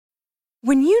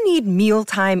When you need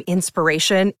mealtime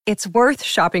inspiration, it's worth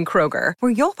shopping Kroger,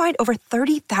 where you'll find over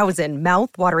 30,000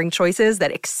 mouth-watering choices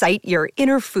that excite your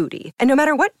inner foodie. And no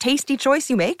matter what tasty choice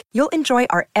you make, you'll enjoy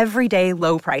our everyday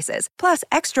low prices, plus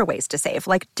extra ways to save,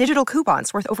 like digital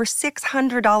coupons worth over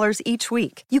 $600 each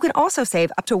week. You can also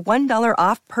save up to $1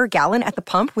 off per gallon at the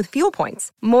pump with fuel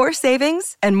points. More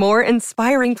savings and more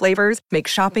inspiring flavors make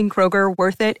shopping Kroger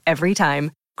worth it every time.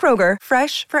 Kroger,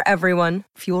 fresh for everyone.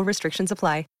 Fuel restrictions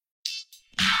apply.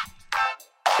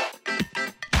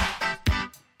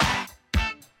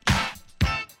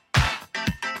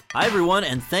 Hi, everyone,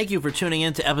 and thank you for tuning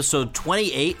in to episode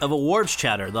 28 of Awards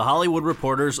Chatter, the Hollywood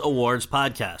Reporter's awards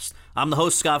podcast. I'm the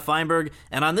host, Scott Feinberg,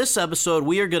 and on this episode,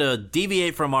 we are going to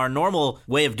deviate from our normal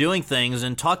way of doing things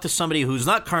and talk to somebody who's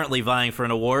not currently vying for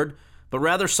an award, but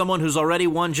rather someone who's already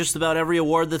won just about every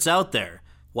award that's out there.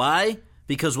 Why?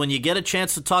 Because when you get a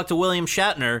chance to talk to William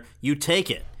Shatner, you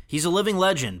take it. He's a living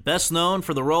legend, best known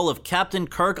for the role of Captain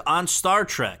Kirk on Star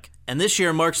Trek. And this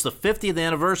year marks the 50th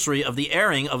anniversary of the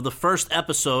airing of the first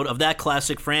episode of that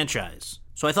classic franchise.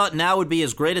 So I thought now would be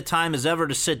as great a time as ever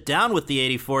to sit down with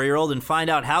the 84-year-old and find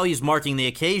out how he's marking the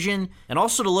occasion, and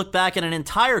also to look back at an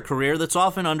entire career that's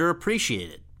often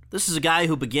underappreciated. This is a guy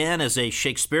who began as a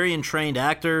Shakespearean-trained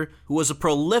actor, who was a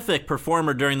prolific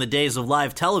performer during the days of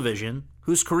live television,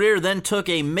 whose career then took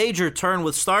a major turn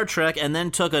with Star Trek and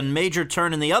then took a major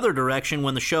turn in the other direction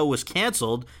when the show was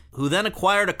canceled, who then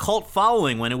acquired a cult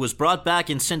following when it was brought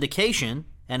back in syndication,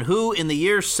 and who, in the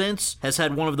years since, has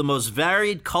had one of the most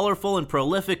varied, colorful, and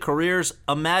prolific careers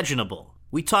imaginable.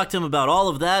 We talked to him about all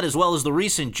of that, as well as the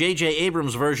recent J.J.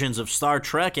 Abrams versions of Star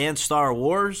Trek and Star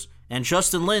Wars, and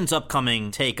Justin Lin's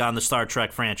upcoming take on the Star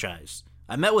Trek franchise.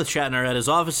 I met with Shatner at his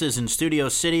offices in Studio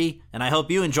City, and I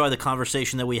hope you enjoy the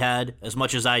conversation that we had as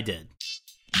much as I did.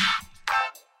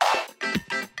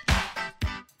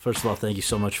 First of all, thank you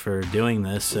so much for doing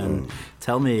this, and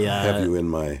tell me... I have you in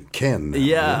my ken now.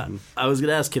 Yeah, I was going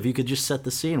to ask if you could just set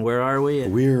the scene. Where are we?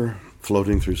 We're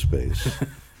floating through space.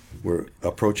 We're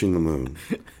approaching the moon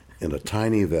in a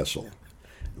tiny vessel.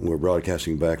 We're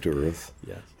broadcasting back to Earth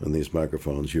on these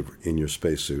microphones. You're in your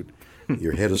spacesuit.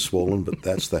 Your head is swollen, but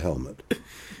that's the helmet.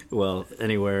 Well,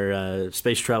 anywhere,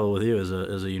 space travel with you is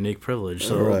a unique privilege.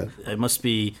 So right. It must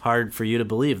be hard for you to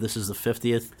believe this is the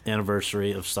 50th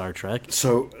anniversary of Star Trek.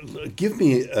 So give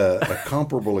me a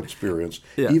comparable experience,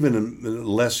 even in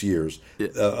less years,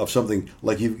 of something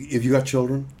like if you got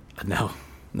children? No.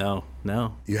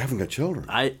 You haven't got children?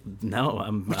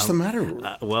 No. What's the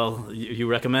matter? Well, you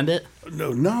recommend it?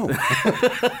 No.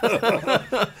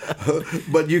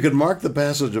 But you can mark the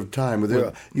passage of time.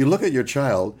 You look at your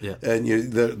child, and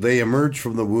they emerge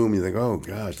from the womb. You think, oh,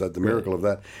 gosh, that's the miracle of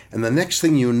that. And the next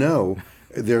thing you know,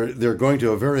 they're going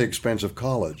to a very expensive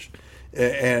college.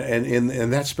 And in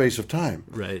that space of time.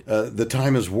 Right. The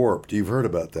time is warped. You've heard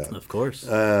about that. Of course.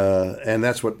 And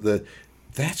that's what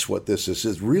this is.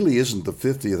 It really isn't the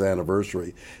 50th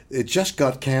anniversary. It just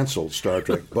got canceled, Star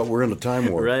Trek, but we're in a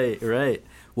time warp. Right.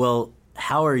 Well,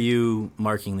 how are you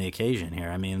marking the occasion here?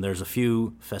 I mean, there's a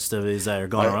few festivities that are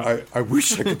going on. I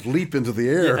wish I could leap into the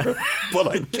air, but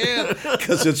I can't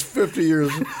because it's 50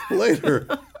 years later.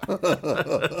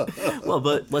 Well,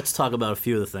 but let's talk about a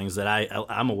few of the things that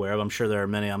I'm aware of. I'm sure there are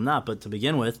many I'm not. But to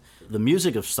begin with, the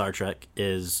music of Star Trek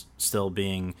is still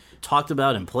being talked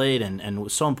about and played and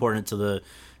was so important to the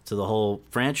whole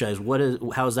franchise.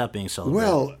 How is that being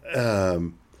celebrated?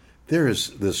 Well, there is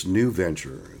this new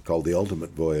venture called The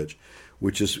Ultimate Voyage,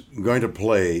 which is going to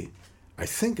play, I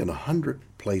think, in 100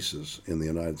 places in the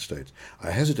United States.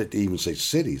 I hesitate to even say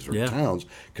cities or towns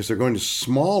because they're going to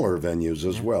smaller venues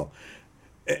as well.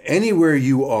 Anywhere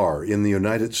you are in the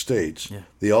United States,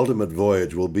 The Ultimate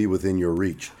Voyage will be within your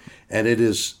reach. And it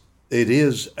is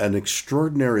an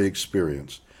extraordinary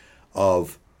experience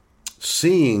of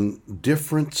seeing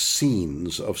different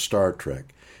scenes of Star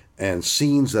Trek and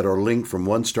scenes that are linked from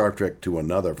one Star Trek to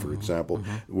another, for example,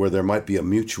 where there might be a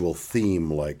mutual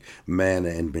theme like man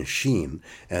and machine,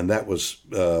 and that was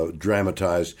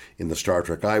dramatized in the Star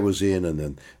Trek I was in, and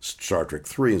then Star Trek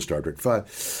 3 and Star Trek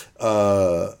 5.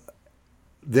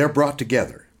 They're brought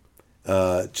together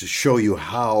to show you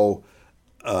how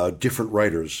different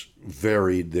writers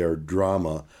varied their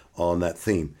drama on that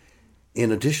theme.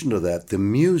 In addition to that, the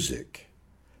music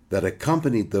that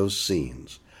accompanied those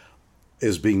scenes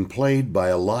is being played by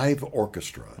a live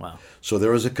orchestra. Wow. So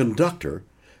there is a conductor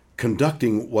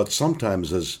conducting what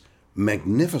sometimes is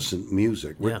magnificent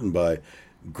music written by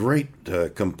great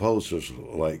composers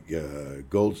like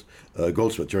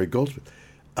Goldsmith, Jerry Goldsmith.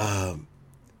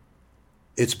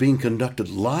 It's being conducted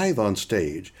live on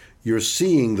stage. You're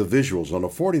seeing the visuals on a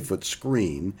 40-foot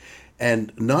screen,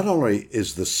 And not only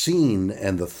is the scene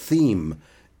and the theme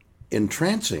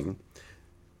entrancing,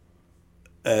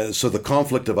 so the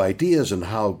conflict of ideas and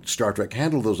how Star Trek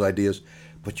handled those ideas,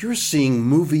 but you're seeing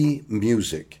movie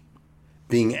music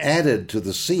being added to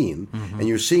the scene, and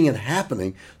you're seeing it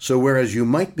happening. So whereas you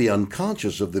might be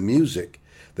unconscious of the music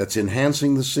that's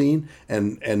enhancing the scene,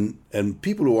 and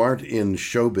people who aren't in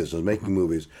show business making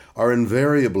movies are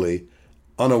invariably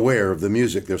unaware of the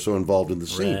music. They're so involved in the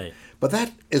scene. Right. But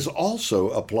that is also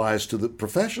applies to the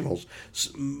professionals.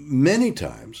 Many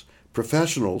times,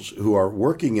 professionals who are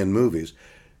working in movies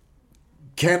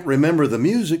can't remember the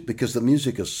music because the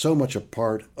music is so much a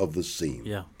part of the scene.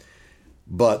 Yeah.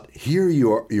 But here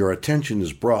your attention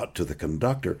is brought to the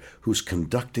conductor who's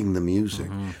conducting the music.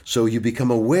 So you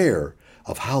become aware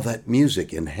of how that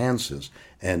music enhances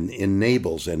and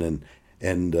enables and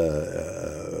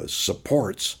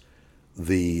supports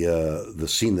the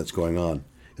scene that's going on.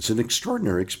 It's an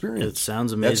extraordinary experience. It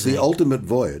sounds amazing. That's the ultimate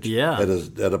voyage. Yeah.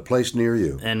 At a place near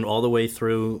you. And all the way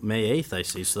through May 8th, I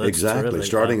see. So that's exactly. terrific.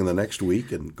 Starting in the next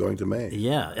week and going to May.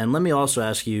 Yeah. And let me also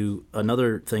ask you,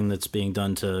 another thing that's being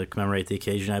done to commemorate the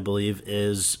occasion, I believe,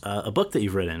 is a book that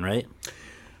you've written, right?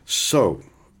 So,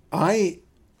 I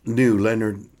knew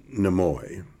Leonard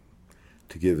Nimoy,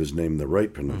 to give his name the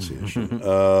right pronunciation,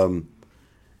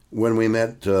 when we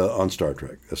met on Star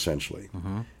Trek, essentially.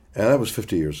 And that was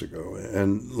 50 years ago.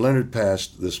 And Leonard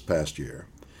passed this past year.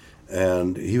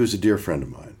 And he was a dear friend of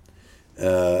mine.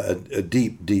 A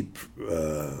deep, deep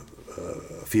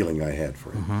feeling I had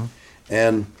for him.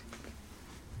 And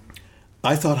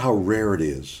I thought how rare it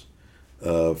is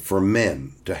for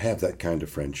men to have that kind of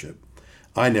friendship.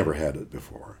 I never had it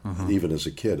before. Even as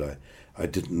a kid, I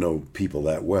didn't know people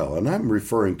that well. And I'm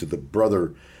referring to the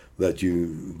brother that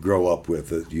you grow up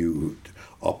with,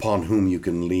 upon whom you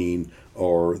can lean,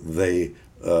 or they,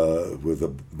 with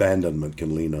abandonment,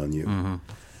 can lean on you.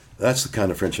 That's the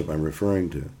kind of friendship I'm referring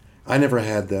to. I never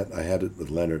had that. I had it with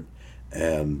Leonard.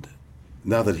 And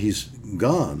now that he's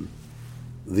gone,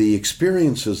 the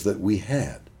experiences that we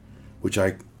had, which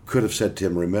I could have said to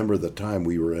him, remember the time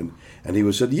we were in, and he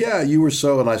would said, yeah, you were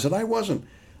so, and I said, I wasn't.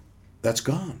 That's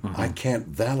gone. I can't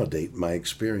validate my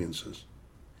experiences.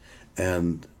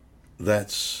 And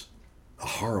that's a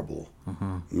horrible,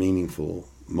 meaningful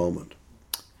moment.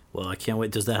 Well, I can't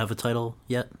wait. Does that have a title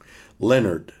yet?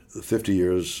 Leonard, 50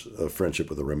 Years of Friendship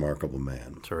with a Remarkable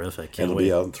Man. Terrific. And it'll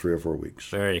be out in 3 or 4 weeks.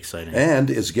 Very exciting. And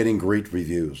it's getting great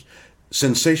reviews.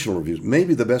 Sensational reviews.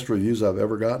 Maybe the best reviews I've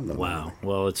ever gotten. Wow.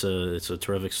 Well, it's a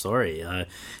terrific story.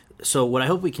 So what I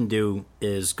hope we can do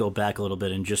is go back a little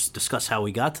bit and just discuss how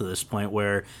we got to this point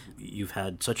where you've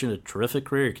had such a terrific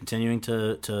career, continuing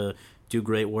to do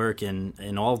great work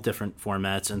in all different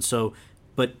formats. And so,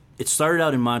 but it started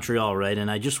out in Montreal, right?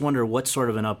 And I just wonder what sort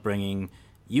of an upbringing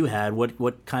you had.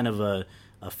 What kind of a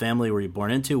family were you born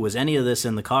into? Was any of this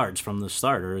in the cards from the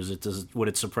start, or would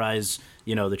it surprise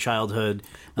the childhood?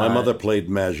 My mother played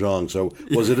mahjong, so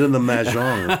was it in the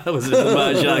mahjong? Was it in the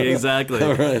mahjong? Exactly.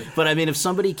 All right. But I mean, if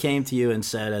somebody came to you and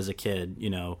said, as a kid,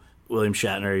 William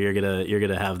Shatner, you're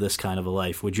gonna have this kind of a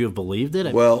life, would you have believed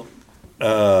it? Well,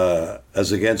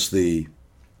 as against the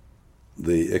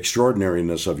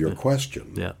extraordinariness of your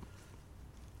question, yeah.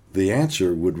 The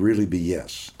answer would really be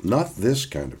yes. Not this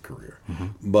kind of career.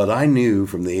 But I knew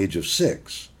from the age of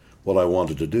 6 what I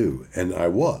wanted to do. And I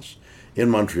was. In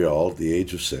Montreal, at the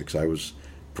age of 6, I was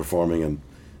performing in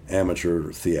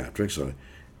amateur theatrics.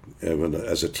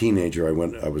 As a teenager,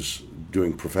 I was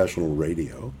doing professional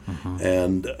radio.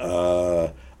 And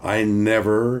I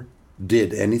never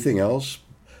did anything else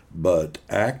but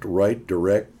act, write,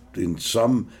 direct, in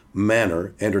some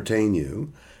manner, entertain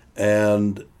you.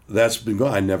 And that's been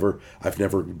going. I've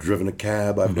never driven a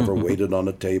cab. I've never waited on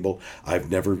a table. I've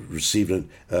never received an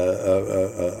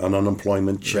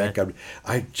unemployment check. Right.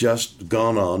 I've just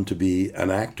gone on to be an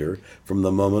actor from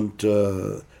the moment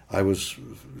I was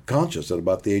conscious, at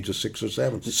about the age of 6 or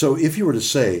 7. So if you were to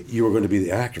say you were going to be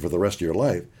the actor for the rest of your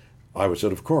life, I would say,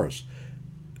 of course.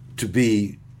 To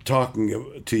be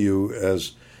talking to you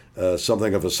as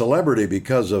something of a celebrity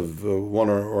because of one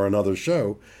or another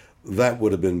show, that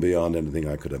would have been beyond anything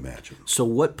I could imagine. So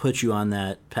what put you on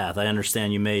that path? I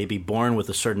understand you may be born with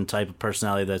a certain type of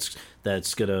personality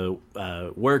that's going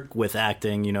to work with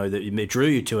acting, that it drew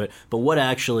you to it, but what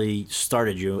actually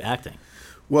started you acting?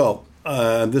 Well,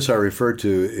 this I referred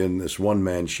to in this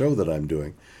one-man show that I'm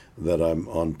doing, that I'm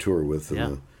on tour with in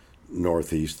the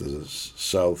Northeast, the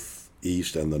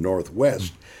Southeast, and the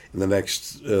Northwest in the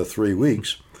next 3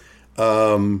 weeks.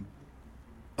 I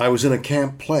was in a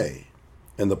camp play.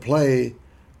 And the play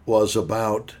was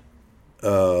about,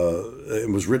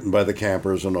 it was written by the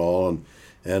campers and all,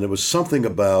 and it was something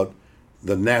about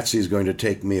the Nazi's going to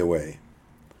take me away.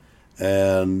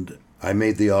 And I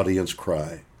made the audience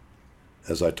cry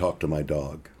as I talked to my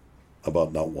dog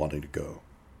about not wanting to go.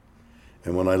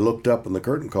 And when I looked up and the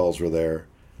curtain calls were there,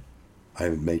 I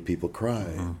made people cry.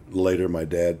 Mm-hmm. Later, my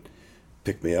dad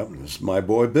picked me up, and this is my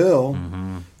boy Bill.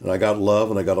 Mm-hmm. And I got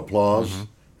love and I got applause,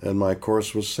 and my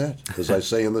course was set. As I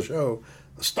say in the show,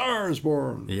 the star is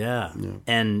born. Yeah.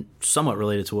 And somewhat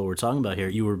related to what we're talking about here,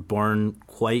 you were born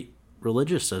quite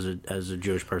religious as a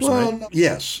Jewish person, right?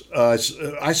 Yes.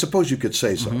 I suppose you could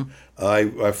say so.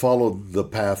 Mm-hmm. I followed the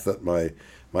path that my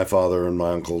father and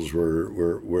my uncles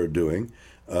were doing,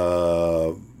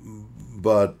 but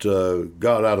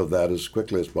got out of that as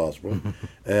quickly as possible.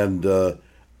 And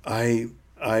I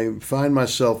find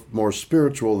myself more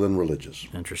spiritual than religious.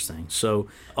 Interesting. So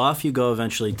off you go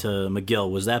eventually to McGill.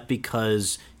 Was that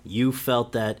because you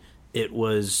felt that it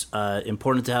was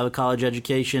important to have a college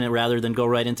education rather than go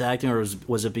right into acting, or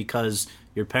was it because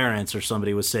your parents or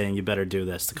somebody was saying you better do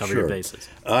this to cover your bases?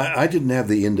 I didn't have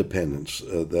the independence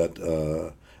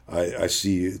that I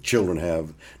see children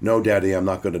have. No, Daddy, I'm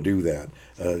not going to do that.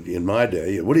 In my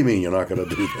day, what do you mean you're not going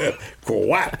to do that?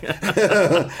 Quack!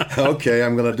 Okay,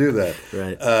 I'm going to do that.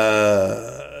 Right.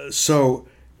 So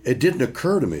it didn't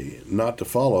occur to me not to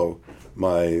follow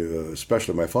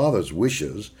especially my father's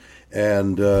wishes,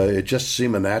 and it just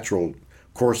seemed a natural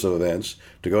course of events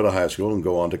to go to high school and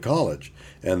go on to college,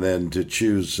 and then to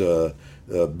choose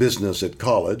business at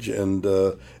college and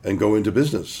go into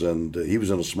business. And he was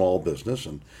in a small business,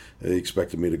 and he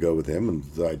expected me to go with him, and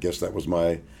I guess that was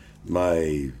my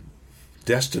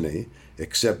destiny.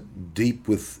 Except deep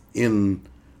within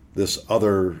this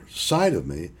other side of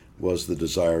me was the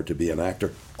desire to be an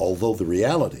actor. Although the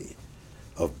reality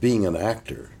of being an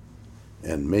actor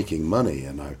and making money,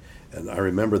 and I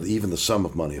remember even the sum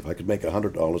of money. If I could make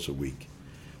 $100 a week,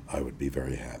 I would be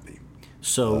very happy.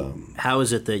 So how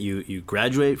is it that you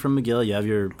graduate from McGill, you have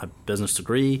your business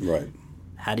degree? Right.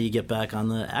 How do you get back on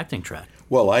the acting track?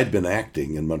 Well, I'd been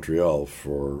acting in Montreal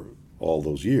for all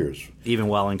those years. Even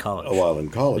while in college? While in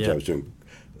college. Yeah. I was doing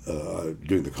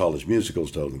the college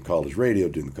musicals, doing college radio,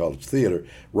 doing the college theater,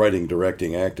 writing,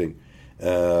 directing, acting,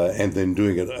 and then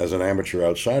doing it as an amateur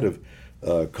outside of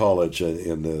college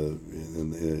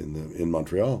in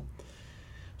Montreal.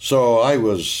 So I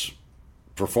was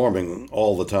performing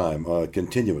all the time,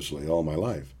 continuously, all my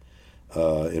life,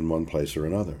 in one place or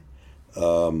another.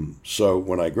 So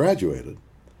when I graduated,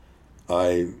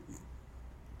 I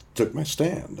took my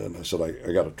stand and I said,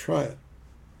 I got to try it.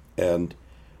 And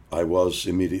I was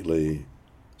immediately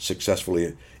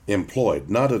successfully employed,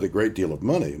 not at a great deal of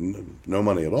money, no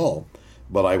money at all,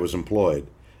 but I was employed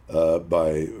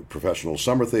by professional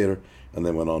summer theater, and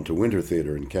then went on to winter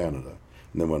theater in Canada,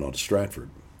 and then went on to Stratford.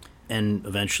 And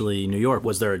eventually New York.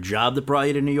 Was there a job that brought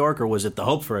you to New York, or was it the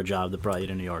hope for a job that brought you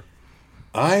to New York?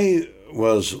 I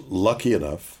was lucky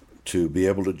enough to be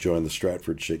able to join the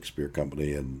Stratford Shakespeare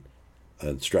Company in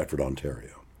Stratford,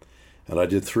 Ontario. And I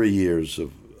did 3 years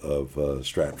of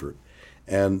Stratford.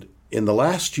 And in the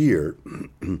last year,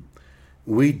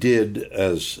 we did,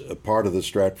 as a part of the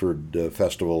Stratford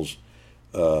Festival's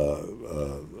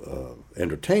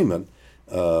entertainment,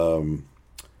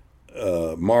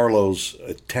 Marlowe's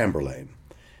Tamburlaine.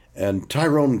 And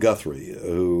Tyrone Guthrie,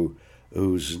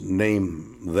 whose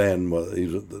name then was, he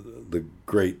was the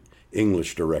great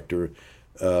English director,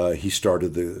 he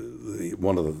started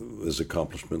one of his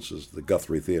accomplishments is the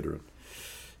Guthrie Theater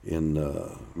in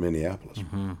Minneapolis.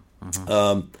 Mm-hmm,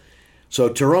 mm-hmm. So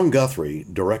Tyrone Guthrie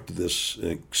directed this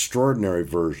extraordinary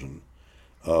version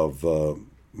of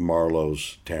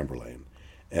Marlowe's Tamburlaine,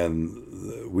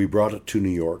 and we brought it to New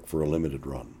York for a limited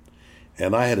run.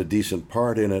 And I had a decent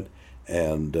part in it,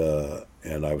 and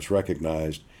I was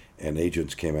recognized, and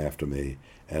agents came after me,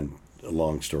 and a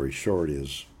long story short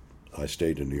is I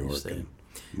stayed in New York, and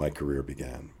my career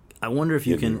began. I wonder if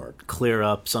you can clear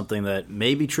up something that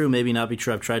may be true, maybe not be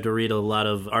true. I've tried to read a lot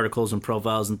of articles and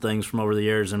profiles and things from over the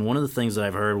years, and one of the things that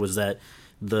I've heard was that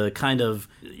the kind of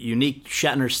unique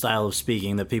Shatner style of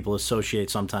speaking that people associate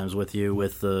sometimes with you,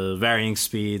 with the varying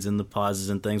speeds and the pauses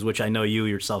and things, which I know you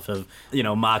yourself have,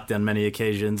 mocked on many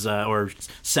occasions or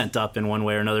sent up in one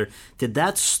way or another. Did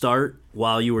that start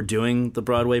while you were doing the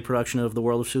Broadway production of The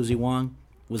World of Susie Wong?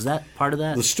 Was that part of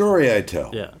that? The story I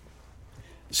tell. Yeah.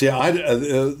 See,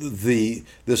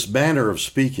 this manner of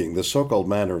speaking, the so-called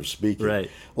manner of speaking, right.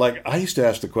 Like I used to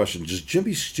ask the question, does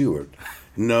Jimmy Stewart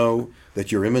know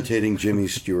that you're imitating Jimmy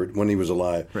Stewart when he was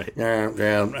alive? Right.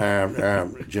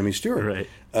 Jimmy Stewart.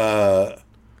 Right.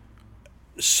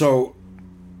 So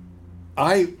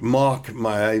I mock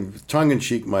my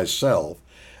tongue-in-cheek myself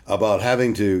about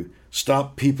having to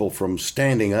stop people from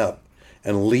standing up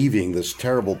and leaving this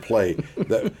terrible play.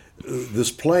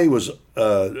 This play was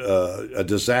a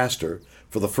disaster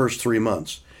for the first 3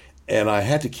 months, and I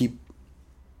had to keep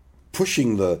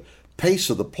pushing the pace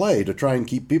of the play to try and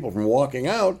keep people from walking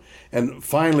out. And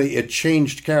finally, it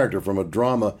changed character from a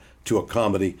drama to a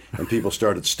comedy, and people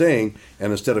started staying.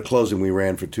 And instead of closing, we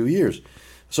ran for 2 years.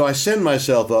 So I send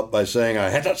myself up by saying, I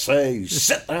had to say,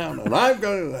 sit down, and I'm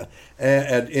going to...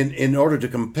 And in order to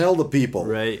compel the people,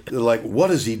 right. They're like,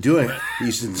 what is he doing?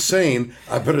 He's insane.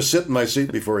 I better sit in my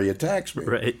seat before he attacks me.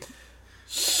 Right.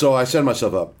 So I send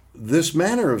myself up. This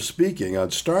manner of speaking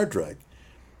on Star Trek,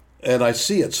 and I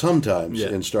see it sometimes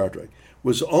in Star Trek,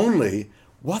 was only,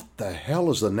 what the hell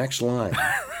is the next line?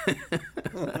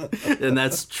 And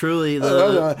that's truly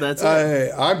that's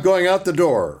it. I'm going out the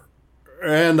door,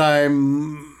 and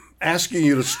I'm asking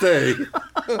you to stay.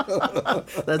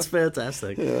 That's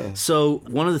fantastic. Yeah. So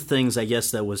one of the things I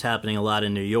guess that was happening a lot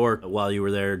in New York while you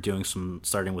were there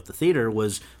starting with the theater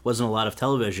wasn't a lot of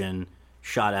television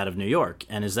shot out of New York.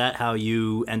 And is that how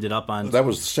you ended up on... That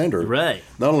was the center. Right.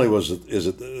 Not only was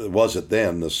it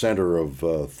then the center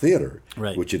of theater,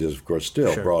 right. which it is, of course,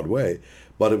 still, sure. Broadway,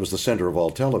 but it was the center of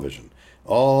all television.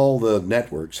 All the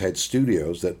networks had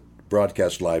studios that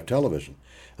broadcast live television.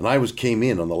 And I came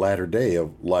in on the latter day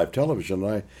of live television.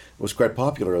 I was quite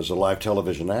popular as a live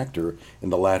television actor in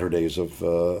the latter days of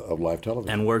live television.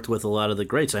 And worked with a lot of the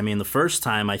greats. I mean, the first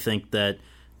time I think that...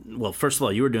 Well, first of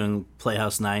all, you were doing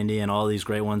Playhouse 90 and all these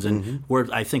great ones, and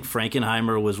I think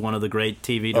Frankenheimer was one of the great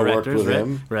TV directors. I worked with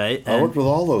him. Right? I worked with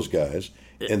all those guys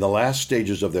in the last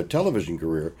stages of their television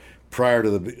career, prior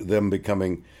to them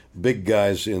becoming big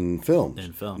guys in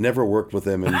films. Never worked with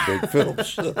them in big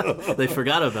films. They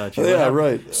forgot about you. Yeah,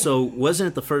 right. So wasn't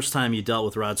it the first time you dealt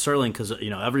with Rod Serling? Because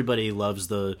everybody loves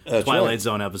the Twilight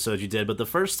Zone episodes you did, but the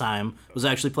first time was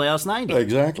actually Playhouse 90.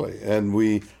 Exactly, and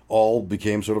we all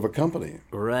became sort of a company.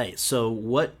 Right. So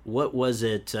what was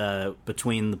it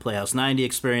between the Playhouse 90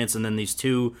 experience and then these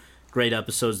two great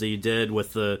episodes that you did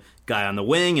with the guy on the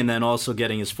wing and then also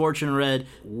getting his fortune read?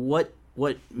 What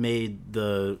made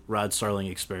the Rod Serling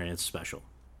experience special,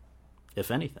 if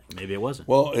anything? Maybe it wasn't.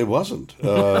 Well, it wasn't.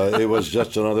 It was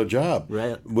just another job.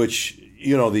 Right. Which,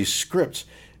 these scripts.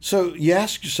 So you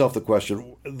ask yourself the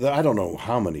question, I don't know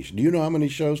how many. Do you know how many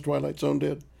shows Twilight Zone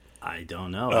did? I don't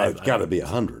know. It's got to be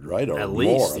 100, right? Or at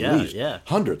least, more, at least. Yeah.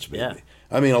 Hundreds, maybe. Yeah.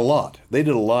 I mean, a lot. They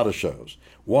did a lot of shows.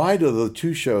 Why do the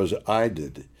two shows I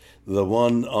did, the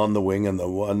one on the wing and the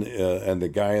one and the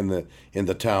guy in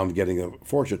the town getting a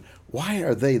fortune, why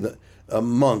are they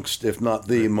amongst, if not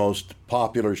the most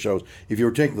popular shows? If you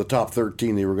were taking the top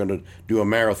 13, you were going to do a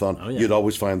marathon, you'd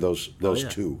always find those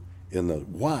two in the.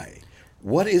 Why?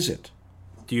 What is it?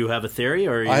 Do you have a theory?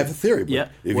 I have a theory.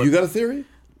 But you got a theory?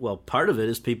 Well, part of it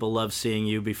is people love seeing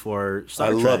you before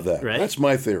Star Trek. I love that. Right? That's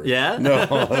my theory. Yeah? No.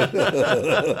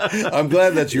 I'm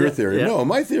glad that's your theory. Yeah. No,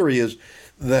 my theory is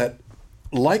that,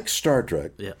 like Star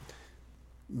Trek,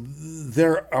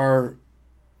 there are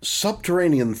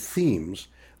subterranean themes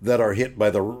that are hit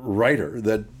by the writer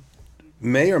that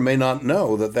may or may not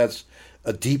know that that's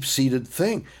a deep-seated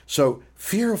thing. So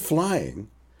fear of flying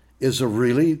is a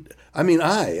really... I mean,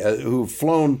 who've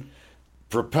flown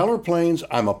propeller planes,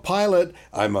 I'm a pilot,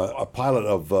 I'm a pilot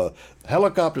of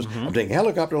helicopters, I'm taking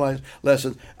helicopter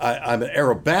lessons, I'm an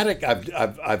aerobatic,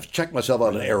 I've checked myself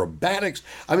out in aerobatics.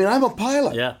 I mean, I'm a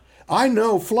pilot. Yeah. I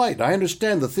know flight. I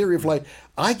understand the theory of flight.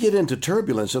 I get into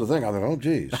turbulence and think, oh,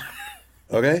 geez.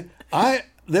 Okay?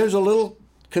 There's a little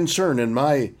concern in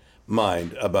my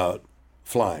mind about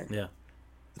flying. Yeah.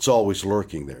 It's always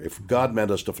lurking there. If God meant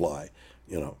us to fly,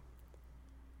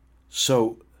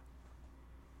 So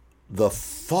the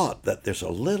thought that there's a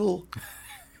little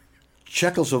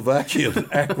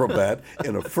Czechoslovakian acrobat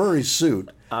in a furry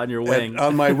suit on your wing,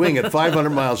 on my wing at 500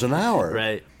 miles an hour.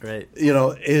 Right.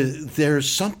 There's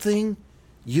something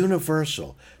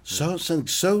universal, something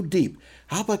so deep.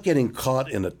 How about getting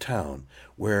caught in a town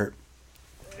where,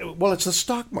 it's the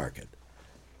stock market.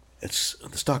 The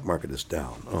stock market is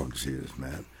down. Oh, Jesus,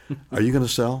 man. Are you going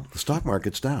to sell? The stock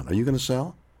market's down. Are you going to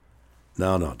sell?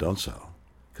 No, don't sell,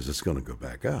 because it's going to go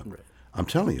back up. Right. I'm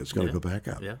telling you, it's going to go back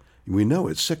up. Yeah. We know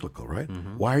it's cyclical, right?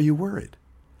 Mm-hmm. Why are you worried?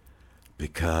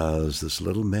 Because this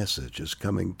little message is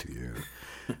coming to you.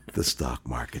 The stock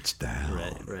market's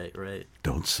down. Right.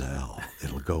 Don't sell.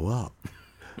 It'll go up.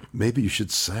 Maybe you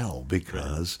should sell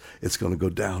because it's going to go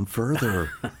down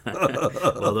further.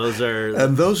 Well, those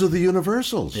are the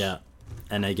universals. Yeah,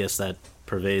 and I guess that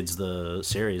pervades the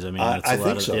series. I mean, I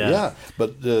think so. Yeah,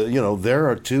 but there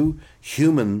are two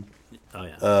human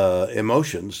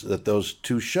emotions that those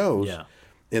two shows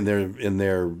in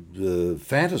their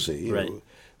fantasy,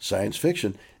 science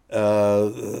fiction,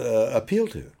 appeal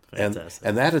to. Fantastic.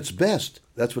 And at its best,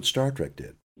 that's what Star Trek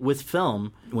did. With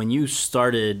film, when you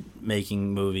started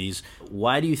making movies,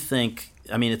 why do you think,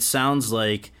 I mean, it sounds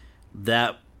like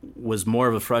that was more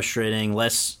of a frustrating,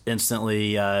 less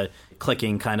instantly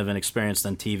clicking kind of an experience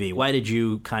than TV. Why did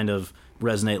you kind of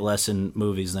resonate less in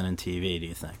movies than in TV, do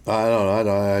you think? I don't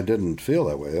know. I didn't feel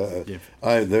that way.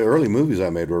 The early movies I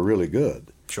made were really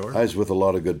good. Sure. I was with a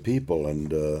lot of good people,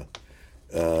 and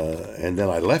then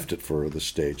I left it for the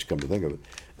stage, come to think of it.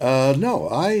 No,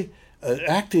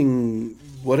 acting,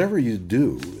 whatever you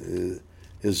do,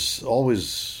 is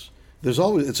always... it's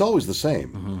always the same.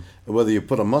 Mm-hmm. Whether you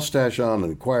put a mustache on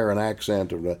and acquire an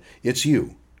accent, or it's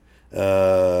you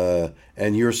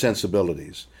and your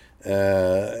sensibilities.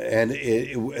 And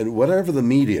whatever the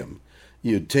medium,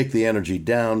 you take the energy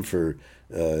down for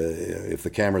if the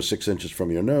camera's 6 inches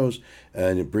from your nose,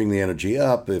 and you bring the energy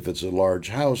up if it's a large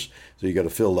house, so you got to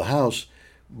fill the house.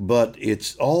 But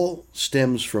it's all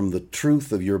stems from the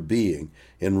truth of your being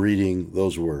in reading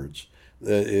those words.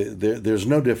 There's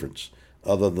no difference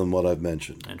other than what I've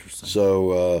mentioned. Interesting.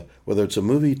 So whether it's a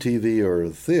movie, TV, or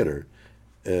theater,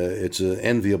 it's an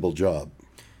enviable job.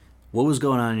 What was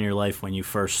going on in your life when you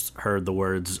first heard the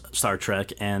words Star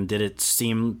Trek, and did it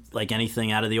seem like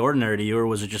anything out of the ordinary to you, or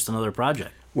was it just another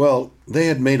project? Well, they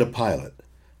had made a pilot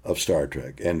of Star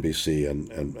Trek, NBC and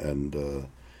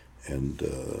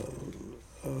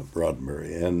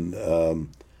Roddenberry,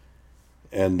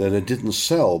 and then it didn't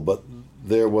sell, but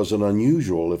there was an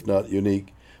unusual, if not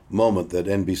unique, moment that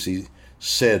NBC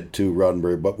said to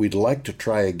Roddenberry, but we'd like to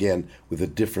try again with a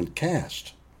different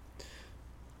cast.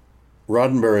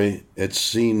 Roddenberry had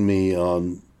seen me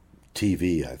on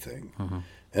TV, I think. Mm-hmm.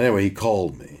 Anyway, he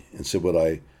called me and said, would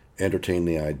I entertain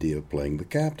the idea of playing the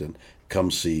captain?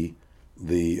 Come see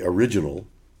the original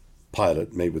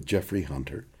pilot made with Jeffrey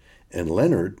Hunter. And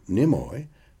Leonard Nimoy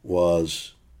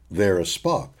was there as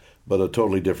Spock, but a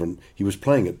totally different, he was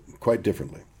playing it quite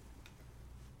differently.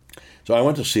 So I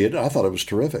went to see it, and I thought it was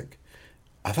terrific.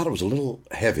 I thought it was a little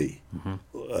heavy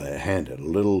handed, a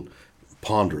little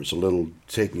ponderous, a little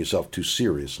taking yourself too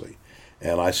seriously.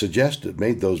 And I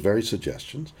made those very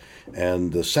suggestions.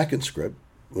 And the second script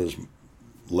was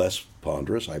less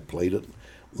ponderous. I played it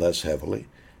less heavily.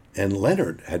 And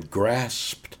Leonard had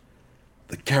grasped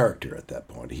the character at that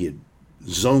point. He had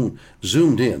zoned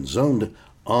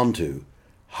onto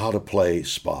how to play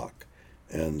Spock.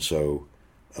 And so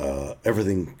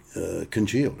everything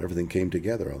congealed. Everything came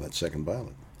together on that second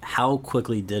pilot. How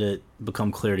quickly did it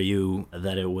become clear to you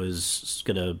that it was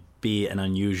going to be an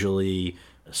unusually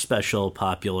special,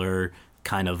 popular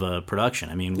kind of a production?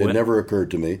 I mean, it never occurred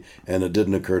to me, and it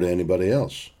didn't occur to anybody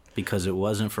else. Because it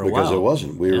wasn't for a while. Because it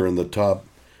wasn't. We were in the top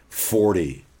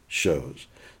 40 shows.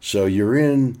 So you're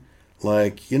in,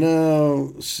 so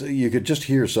you could just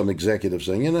hear some executive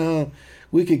saying,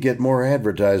 we could get more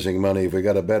advertising money if we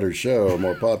got a better show, a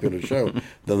more popular show,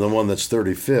 than the one that's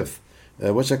 35th.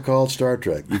 What's it called? Star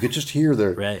Trek. You could just hear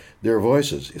their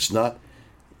voices. It's not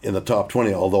in the top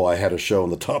 20, although I had a show in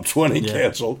the top 20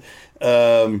 canceled.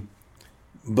 But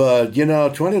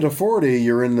 20 to 40,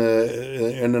 you're in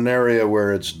an area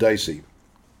where it's dicey.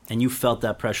 And you felt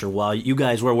that pressure while you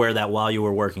guys were aware of that while you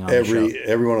were working on the show.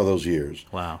 Every one of those years.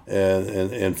 Wow. And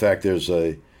in fact, there's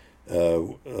a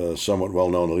somewhat well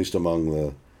known, at least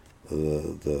among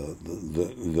the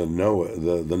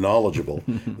knowledgeable,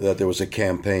 that there was a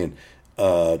campaign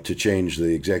to change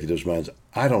the executives' minds.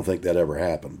 I don't think that ever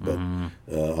happened, but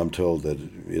I'm told that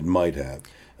it might have.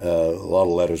 A lot of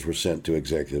letters were sent to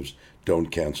executives,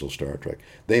 don't cancel Star Trek.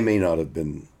 They may not have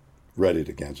been ready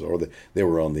to cancel, or they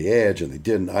were on the edge and they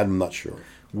didn't. I'm not sure.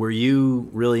 Were you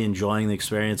really enjoying the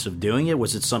experience of doing it?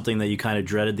 Was it something that you kind of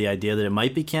dreaded the idea that it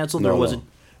might be canceled? No, or was it?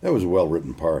 That was a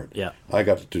well-written part. Yeah. I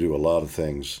got to do a lot of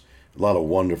things, a lot of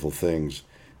wonderful things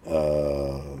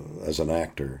as an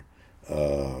actor.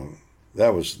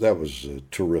 That was a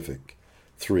terrific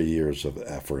 3 years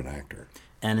for an actor.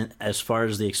 And as far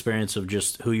as the experience of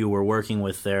just who you were working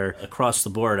with there across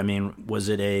the board, I mean, was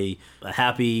it a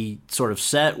happy sort of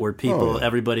set? Were people,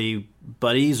 everybody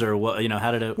buddies, or what?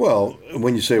 How did it? Well,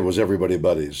 when you say was everybody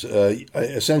buddies,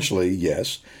 essentially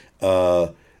yes.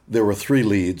 There were three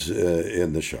leads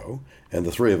in the show, and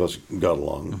the three of us got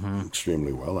along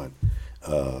extremely well.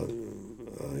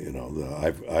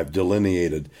 I've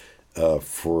delineated.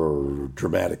 For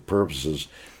dramatic purposes,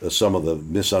 some of the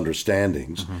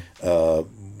misunderstandings,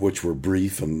 which were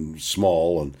brief and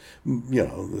small, and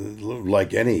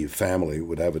like any family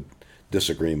would have a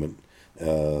disagreement.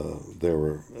 There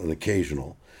were an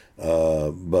occasional,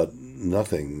 but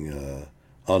nothing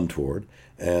untoward.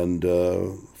 And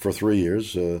for 3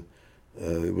 years,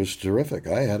 it was terrific.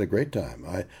 I had a great time.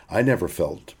 I never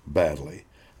felt badly.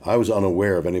 I was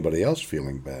unaware of anybody else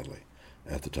feeling badly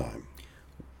at the time.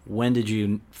 When did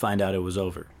you find out it was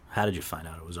over? How did you find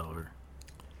out it was over?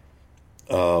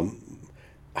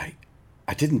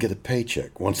 I didn't get a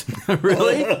paycheck once.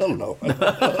 Really? I don't know.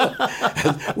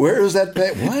 Where is that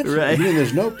pay? What? Right. You mean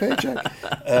there's no paycheck?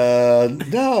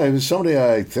 No, it was somebody.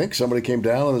 I think somebody came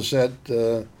down and said,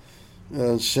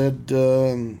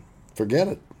 forget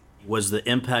it. Was the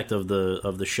impact of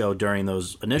the show during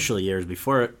those initial years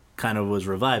before it kind of was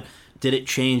revived? Did it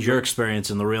change your experience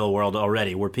in the real world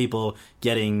already? Were people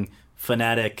getting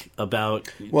fanatic about?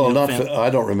 Well, I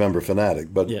don't remember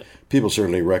fanatic, but yeah. People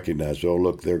certainly recognized. Oh,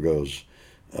 look, there goes,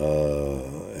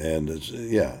 and it's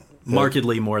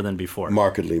markedly more than before.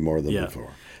 Markedly more than before.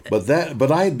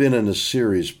 But I had been in a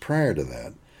series prior to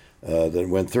that that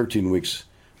went 13 weeks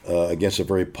against a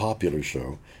very popular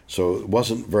show, so it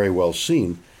wasn't very well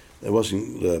seen. It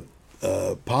wasn't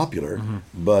popular,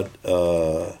 but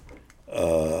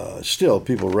still,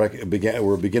 people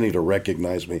were beginning to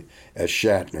recognize me as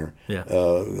Shatner. Yeah.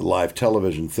 Live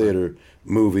television, theater,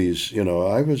 movies.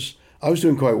 I was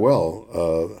doing quite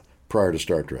well prior to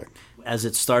Star Trek. As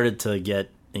it started to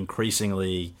get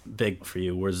increasingly big for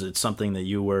you, was it something that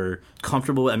you were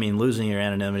comfortable with? I mean, losing your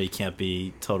anonymity can't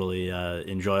be totally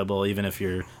enjoyable, even if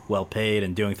you're well paid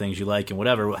and doing things you like and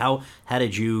whatever. How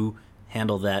did you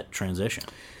handle that transition?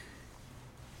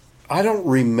 I don't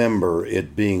remember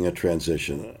it being a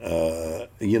transition.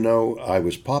 I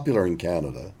was popular in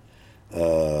Canada.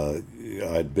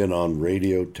 I'd been on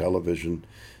radio, television,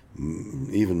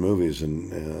 even movies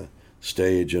and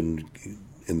stage, and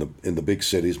in the big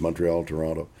cities, Montreal,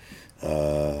 Toronto.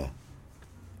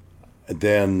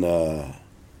 Then, when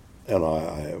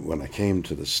I came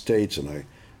to the States, and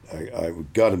I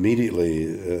got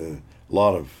immediately a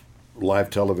lot of live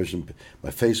television.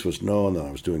 My face was known, and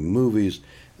I was doing movies.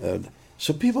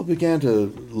 So people began to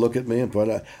look at me and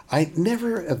point out. I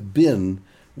never have been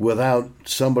without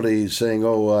somebody saying,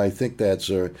 "Oh, I think that's,"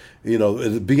 at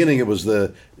the beginning it was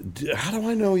 "How do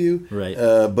I know you?" Right.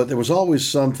 But there was always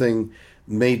something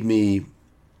made me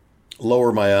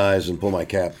lower my eyes and pull my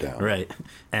cap down. Right.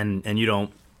 And you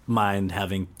don't mind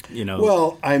having,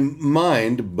 Well, I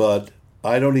mind, but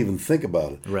I don't even think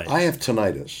about it. Right. I have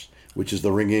tinnitus, which is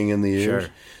the ringing in the ears.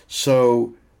 Sure.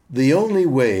 So the only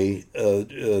way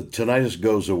tinnitus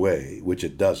goes away, which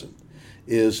it doesn't,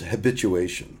 is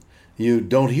habituation. You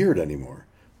don't hear it anymore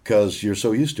because you're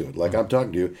so used to it. Like I'm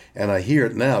talking to you, and I hear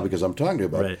it now because I'm talking to you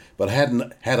about Right. it. But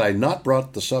had I not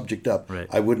brought the subject up, Right.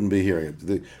 I wouldn't be hearing it.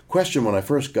 The question when I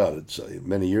first got it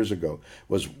many years ago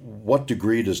was, what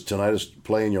degree does tinnitus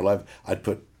play in your life? I'd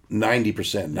put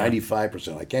 90%,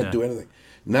 95%. I can't do anything.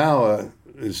 Now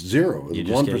it's 0. It's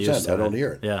 1%. I don't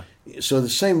hear it. Yeah. So the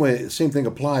same thing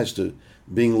applies to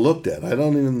being looked at. I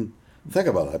don't even think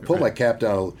about it. I pull my cap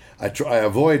down. I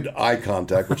avoid eye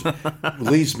contact, which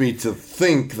leads me to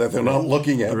think that they're not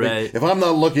looking at me. If I'm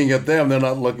not looking at them, they're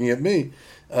not looking at me.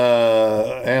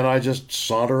 And I just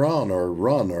saunter on or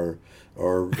run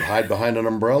or hide behind an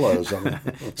umbrella or something.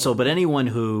 So, but anyone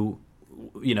who,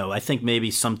 I think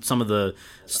maybe some of the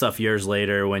stuff years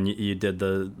later when you did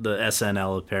the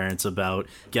SNL appearance about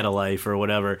Get a Life or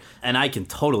whatever, and I can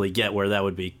totally get where that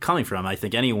would be coming from. I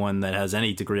think anyone that has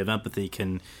any degree of empathy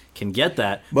can get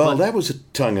that. Well, that was a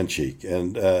tongue-in-cheek,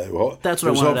 and that's what it was I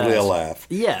wanted hopefully to ask. a laugh.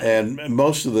 Yeah. And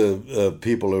most of the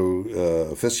people who,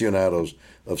 aficionados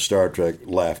of Star Trek,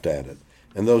 laughed at it.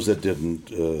 And those that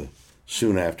didn't,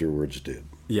 soon afterwards did.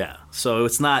 Yeah, so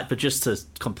it's not, but just to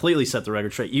completely set the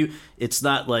record straight, it's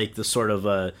not like the sort of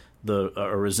a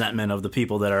resentment of the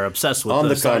people that are obsessed with. On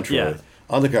the contrary,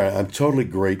 I'm totally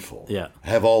grateful. Yeah,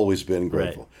 have always been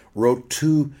grateful. Right.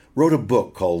 Wrote a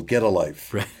book called Get a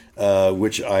Life, right.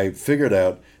 Which I figured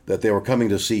out that they were coming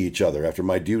to see each other. After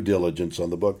my due diligence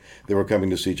on the book, they were coming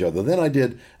to see each other. Then I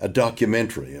did a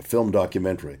film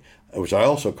documentary, which I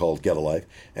also called Get a Life,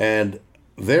 and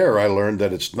there I learned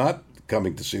that it's not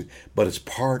coming to see, but it's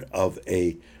part of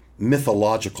a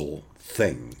mythological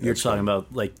thing. You're talking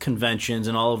about like conventions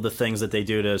and all of the things that they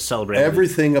do to celebrate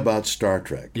everything about Star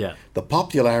Trek. Yeah, the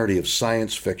popularity of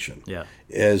science fiction. Yeah.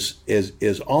 is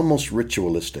almost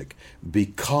ritualistic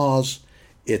because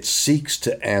it seeks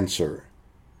to answer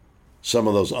some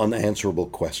of those unanswerable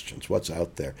questions. What's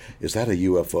out there? Is that a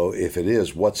UFO? If it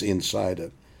is, what's inside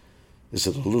it? Is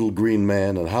it a little green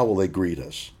man? And how will they greet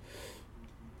us?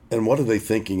 And what are they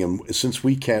thinking? And since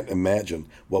we can't imagine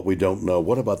what we don't know,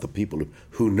 what about the people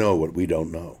who know what we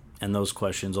don't know? And those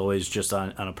questions always just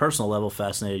on a personal level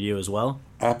fascinated you as well?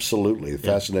 Absolutely. They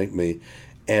fascinate me.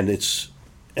 And it's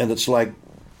like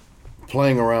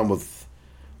playing around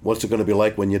what's it going to be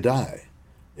like when you die?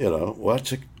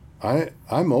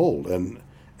 I'm old, and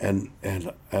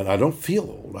I don't feel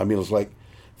old. I mean, it's like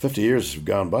 50 years have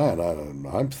gone by, and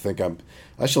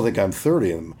I still think I'm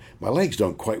 30, and my legs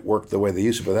don't quite work the way they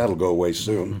used to, but that'll go away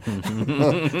soon,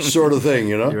 sort of thing,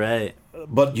 You're right.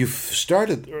 But you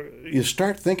start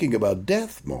thinking about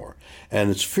death more, and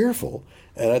it's fearful,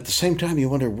 and at the same time you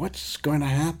wonder what's going to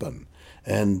happen.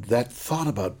 And that thought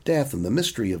about death and the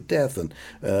mystery of death, and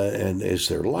is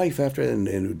there life after,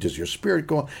 and does your spirit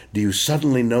go on? Do you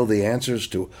suddenly know the answers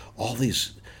to all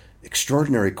these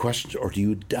extraordinary questions, or do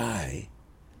you die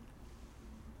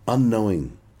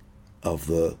unknowing of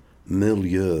the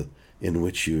milieu in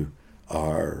which you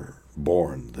are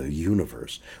born, the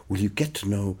universe? Will you get to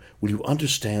know, will you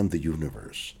understand the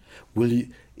universe? Will you,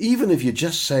 even if you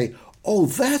just say, oh,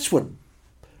 that's what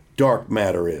dark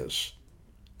matter is.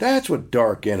 That's what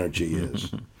dark energy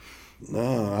is.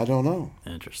 No, I don't know.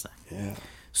 Interesting. Yeah.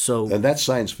 And that's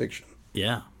science fiction.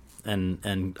 Yeah.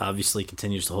 And obviously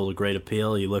continues to hold a great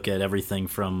appeal. You look at everything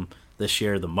from this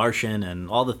year, The Martian, and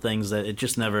all the things that it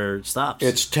just never stops.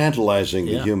 It's tantalizing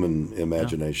the human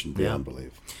imagination beyond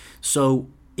belief. So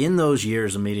in those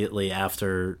years immediately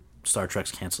after Star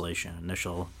Trek's cancellation,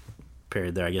 initial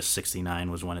period there, I guess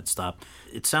 1969 was when it stopped.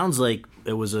 It sounds like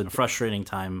it was a frustrating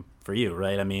time for you,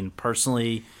 right? I mean,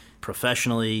 personally,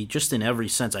 professionally, just in every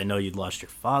sense. I know you'd lost your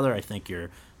father. I think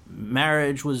your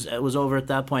marriage was over at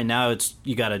that point. Now it's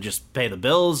you got to just pay the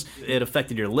bills. It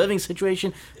affected your living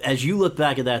situation. As you look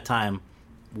back at that time,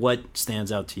 what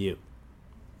stands out to you?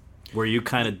 Were you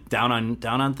kind of down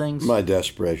on things? My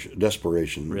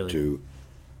desperation really?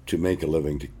 to make a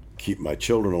living, to keep my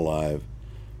children alive,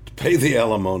 to pay the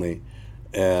alimony,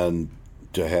 and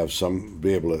to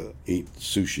be able to eat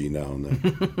sushi now and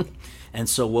then. And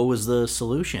so what was the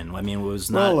solution? I mean, it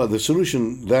was not... Well, the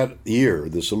solution that year,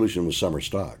 was summer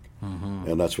stock. Mm-hmm.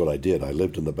 And that's what I did. I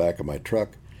lived in the back of my truck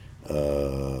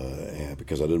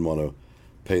because I didn't want to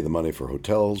pay the money for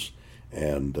hotels.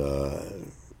 And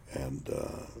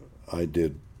I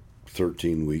did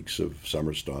 13 weeks of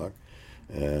summer stock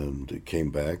and came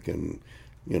back and,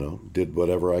 did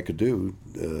whatever I could do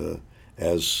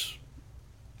as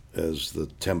the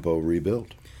tempo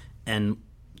rebuilt. And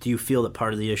do you feel that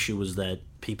part of the issue was that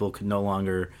people could no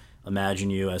longer imagine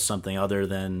you as something other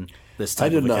than this type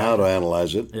of I didn't know how to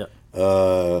analyze it. Yeah.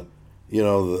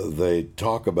 They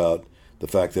talk about the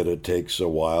fact that it takes a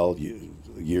while,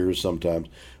 years sometimes,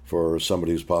 for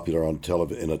somebody who's popular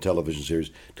in a television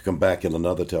series to come back in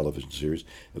another television series.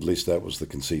 At least that was the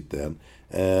conceit then.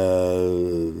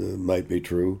 It might be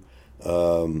true.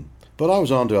 But I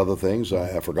was on to other things.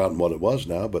 I've forgotten what it was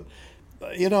now, but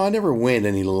I never went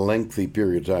any lengthy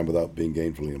period of time without being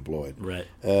gainfully employed. Right.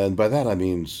 And by that I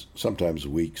mean sometimes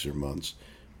weeks or months.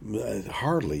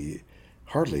 Hardly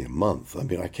a month. I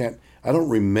mean, I don't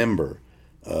remember.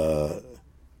 I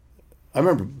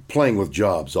remember playing with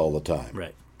jobs all the time.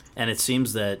 Right. And it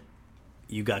seems that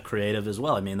you got creative as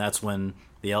well. I mean, that's when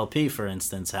the LP, for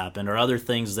instance, happened, or other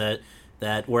things that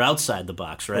were outside the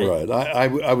box, right? Right.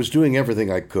 I was doing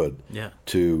everything I could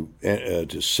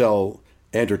to sell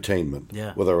entertainment,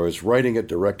 whether I was writing it,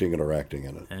 directing it, or acting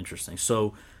in it. Interesting.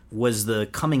 So was the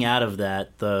coming out of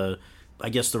that, the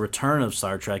return of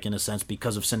Star Trek in a sense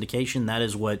because of syndication, that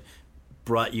is what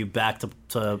brought you back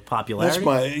to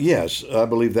popularity? Yes, I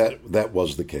believe that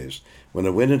was the case. When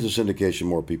it went into syndication,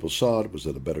 more people saw it. It was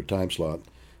at a better time slot,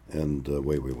 and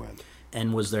away we went.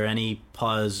 And was there any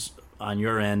pause on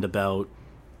your end about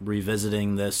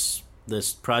revisiting this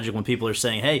project when people are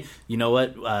saying, hey, you know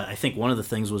what, I think one of the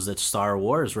things was that Star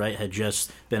Wars, right, had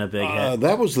just been a big hit.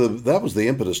 That was the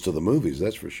impetus to the movies,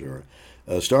 that's for sure.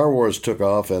 Star Wars took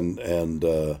off, and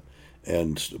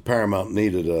Paramount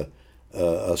needed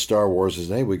a Star Wars.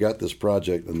 Said, hey, we got this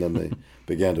project, and then they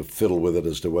began to fiddle with it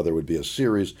as to whether it would be a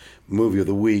series, movie of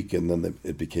the week, and then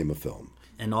it became a film.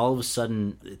 And all of a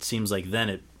sudden, it seems like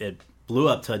then it blew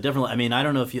up to a different... I mean, I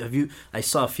don't know if you... I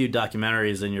saw a few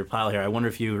documentaries in your pile here. I wonder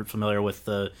if you're familiar with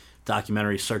the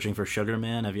documentary Searching for Sugar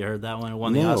Man. Have you heard that one? It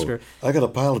won the Oscar. I got a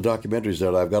pile of documentaries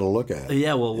that I've got to look at.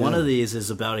 Yeah, well, one of these is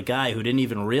about a guy who didn't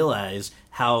even realize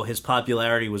how his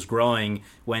popularity was growing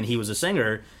when he was a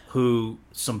singer, who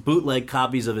some bootleg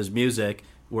copies of his music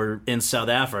were in South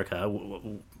Africa,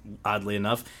 oddly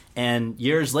enough, and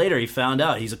years later he found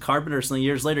out he's a carpenter. So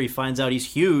years later he finds out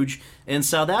he's huge in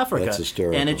South Africa. That's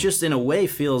hysterical. And it just in a way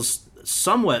feels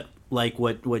somewhat like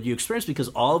what you experienced, because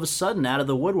all of a sudden out of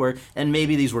the woodwork, and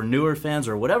maybe these were newer fans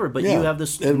or whatever, but you have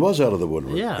this... It was out of the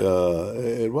woodwork. Yeah.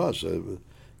 It was. It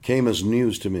came as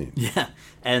news to me. Yeah.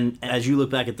 And as you look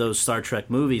back at those Star Trek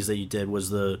movies that you did, was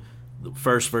the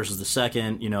first versus the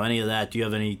second, any of that, do you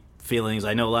have any feelings.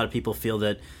 I know a lot of people feel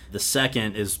that the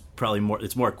second is probably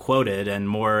more quoted and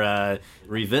more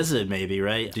revisited, maybe,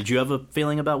 right? Did you have a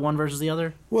feeling about one versus the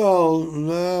other? Well,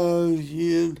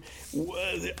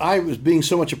 I was being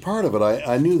so much a part of it.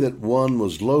 I knew that one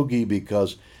was Logie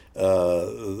because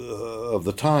of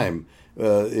the time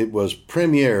it was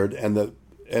premiered, and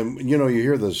you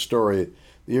hear the story,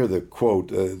 you hear the quote,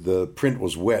 the print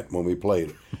was wet when we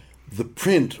played. The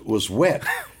print was wet.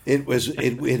 It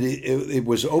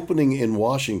was opening in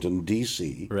Washington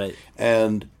D.C. Right,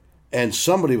 and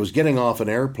somebody was getting off an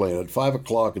airplane at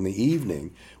 5:00 in the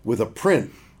evening with a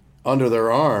print under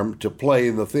their arm to play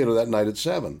in the theater that night at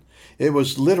 7. It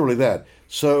was literally that.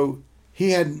 So he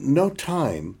had no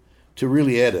time to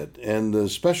really edit, and the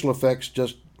special effects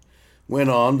just went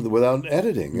on without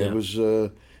editing. Yeah. It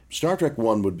was Star Trek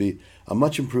 1 would be a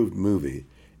much improved movie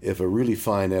if a really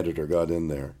fine editor got in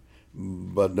there.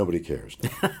 But nobody cares.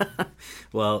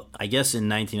 Well, I guess in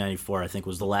 1994, I think,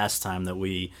 was the last time that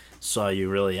we saw you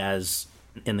really as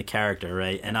in the character,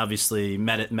 right? And obviously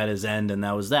met his end, and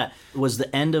that was that. Was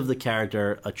the end of the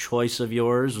character a choice of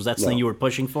yours? Was that something you were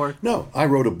pushing for? No, I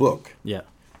wrote a book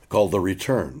called The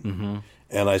Return. Mm-hmm.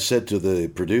 And I said to the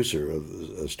producer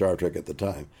of Star Trek at the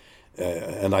time,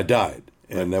 and I died,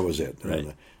 and that was it. Right.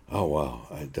 And, oh, wow,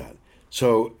 I died.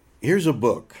 So here's a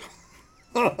book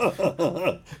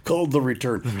called The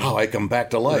Return, How I Come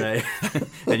Back to Life. Right.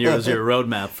 And here's your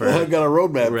roadmap for it. I've got a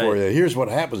roadmap Right. for you. Here's what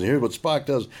happens. Here's what Spock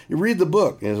does. You read the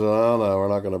book. And he said, oh, no, we're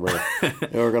not going to bring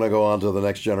it. We're going to go on to the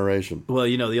next generation. Well,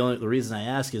 the reason I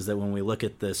ask is that when we look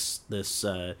at this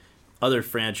other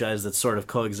franchise that sort of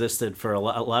coexisted for a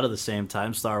lot of the same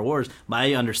time, Star Wars,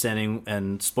 my understanding,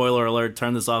 and spoiler alert,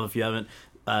 turn this off if you haven't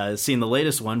seen the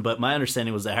latest one, but my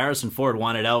understanding was that Harrison Ford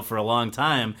wanted out for a long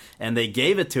time, and they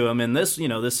gave it to him. And this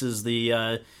is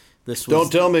the this was,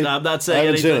 don't tell me. No, I'm not saying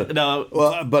anything. No,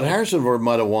 well, but Harrison Ford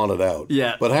might have wanted out.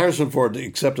 Yeah, but Harrison Ford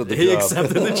accepted the job. He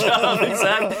accepted the job,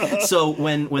 exactly. So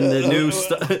when the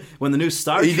new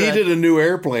Star Trek, he needed a new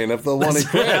airplane if the one he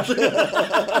crashed.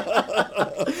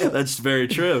 That's very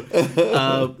true.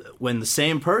 When the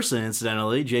same person,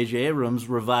 incidentally, J.J. Abrams,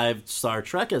 revived Star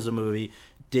Trek as a movie,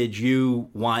 did you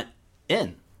want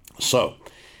in? So,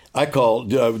 I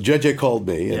called. J.J. called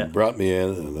me and brought me in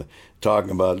and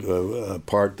talking about a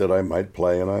part that I might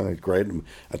play, and I thought great. And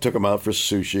I took him out for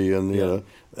sushi,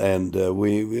 and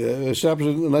we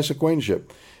established a nice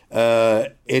acquaintanceship.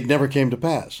 It never came to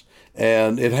pass,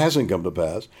 and it hasn't come to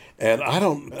pass. And I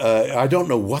don't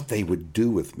know what they would do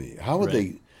with me. How would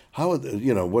they? How would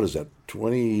what is that?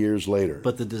 20 years later.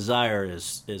 But the desire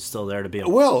is still there to be.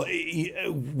 Well,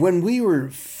 when we were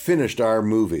finished our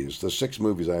movies, the 6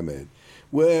 movies I made,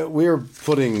 we were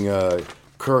putting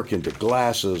Kirk into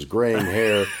glasses, graying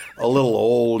hair, a little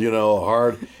old,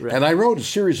 hard. Right. And I wrote a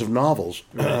series of novels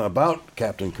about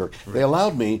Captain Kirk. Right. They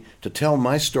allowed me to tell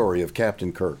my story of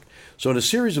Captain Kirk. So in a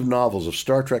series of novels, of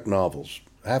Star Trek novels,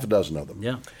 half a dozen of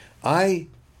them, I,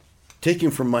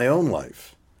 taking from my own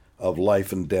life, of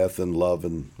life and death and love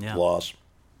and loss,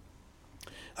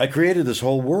 I created this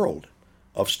whole world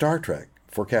of Star Trek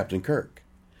for Captain Kirk.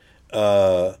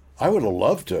 I would have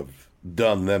loved to have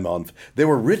done them on. They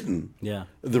were written. Yeah.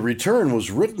 The Return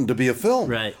was written to be a film.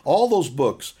 Right. All those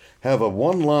books have a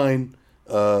one-line.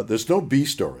 There's no B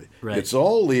story. Right. It's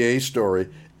all the A story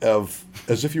of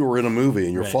as if you were in a movie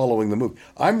and you're following the movie.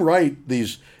 I'm write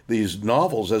these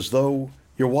novels as though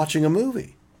you're watching a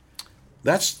movie.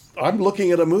 I'm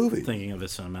looking at a movie. Thinking of it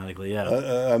cinematically,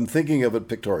 I'm thinking of it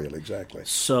pictorially, exactly.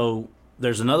 So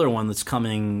there's another one that's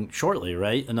coming shortly,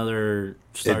 right? Another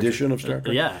edition of Star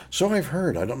Trek? Yeah. So I've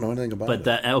heard. I don't know anything about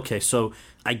it. So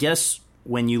I guess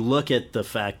when you look at the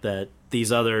fact that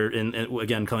these other, and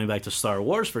again, coming back to Star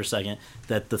Wars for a second,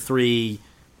 that the 3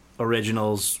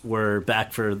 originals were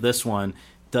back for this one,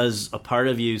 does a part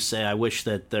of you say, I wish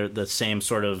that the same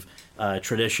sort of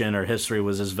tradition or history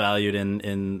was as valued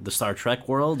in the Star Trek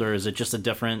world, or is it just a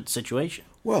different situation?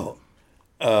 Well,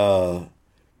 because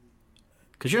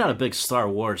you're not a big Star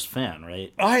Wars fan,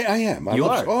 right? I am. You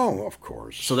are? Oh, of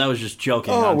course. So that was just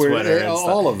joking on Twitter. And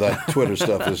all of that Twitter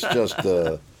stuff is just,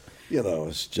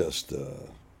 it's just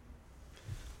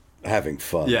having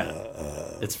fun. Yeah,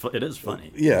 it is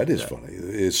funny. Yeah, it is funny.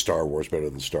 Is Star Wars better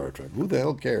than Star Trek? Who the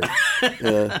hell cares?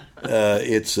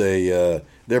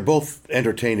 They're both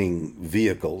entertaining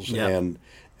vehicles, and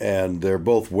they're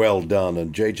both well done.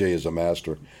 And JJ is a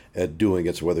master at doing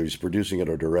it. So whether he's producing it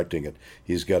or directing it,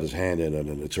 he's got his hand in it,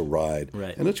 and it's a ride,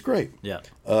 and it's great. Yeah.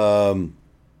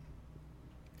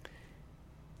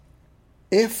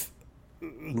 If,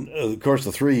 of course,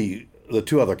 the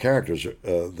 2 other characters,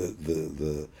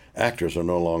 the actors are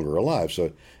no longer alive,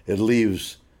 so it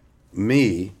leaves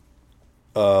me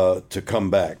to come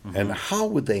back. And how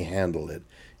would they handle it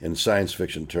in science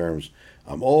fiction terms?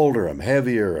 I'm older, I'm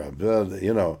heavier,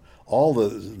 all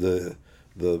the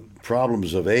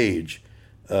problems of age.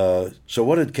 So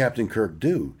what did Captain Kirk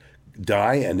do?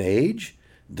 Die and age?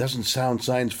 Doesn't sound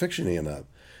science fiction-y enough.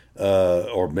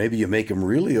 Or maybe you make him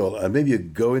really old. Maybe you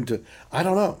go into, I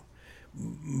don't know.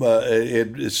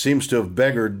 It seems to have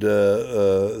beggared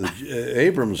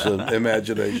Abrams'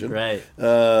 imagination. Right.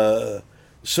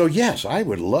 So yes, I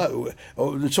would love.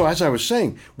 So as I was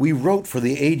saying, we wrote for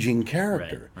the aging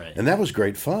character, right. And that was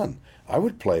great fun. I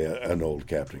would play an old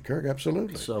Captain Kirk,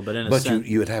 absolutely. So, but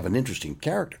you would have an interesting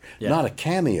character, not a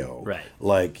cameo. Right.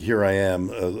 Like here I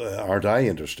am, aren't I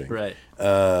interesting? Right.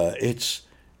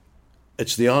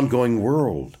 It's the ongoing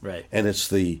world, right, and it's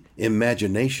the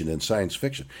imagination in science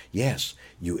fiction. Yes,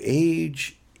 you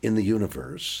age in the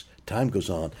universe, time goes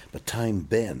on, but time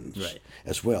bends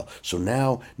as well. So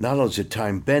now, not only is it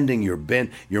time bending, your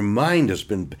mind has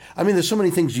been. I mean, there's so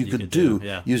many things you could do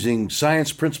using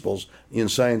science principles in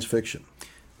science fiction.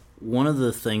 One of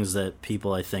the things that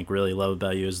people, I think, really love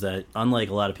about you is that,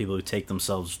 unlike a lot of people who take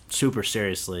themselves super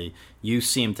seriously, you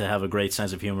seem to have a great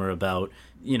sense of humor about,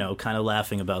 kind of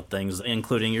laughing about things,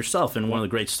 including yourself. And one of the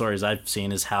great stories I've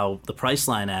seen is how the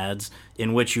Priceline ads,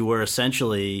 in which you were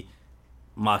essentially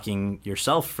mocking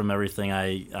yourself from everything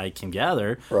I can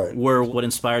gather, were what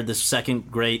inspired this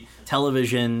second great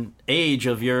television age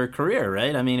of your career,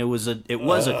 right? I mean, it was a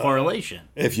correlation.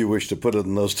 If you wish to put it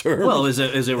in those terms. Well, is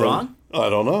it wrong? I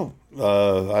don't know.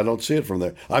 I don't see it from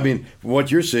there. I mean,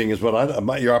 what you're seeing is what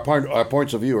our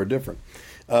points of view are different.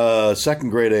 Second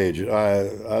grade age. I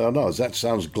don't know. That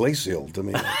sounds glacial to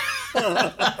me.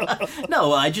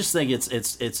 No, I just think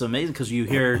it's amazing because you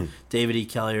hear David E.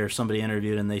 Kelly or somebody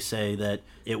interviewed and they say that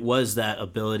it was that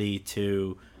ability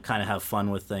to kind of have fun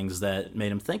with things that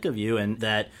made him think of you, and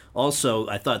that also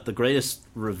I thought the greatest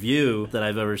review that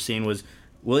I've ever seen was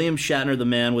William Shatner, the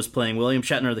man, was playing William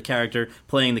Shatner, the character,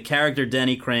 playing the character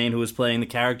Denny Crane, who was playing the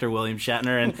character William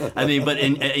Shatner. And I mean, but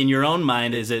in your own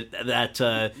mind, is it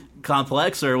that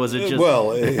complex, or was it just?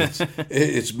 Well,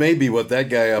 it's maybe what that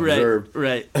guy observed.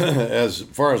 Right. As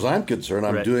far as I'm concerned,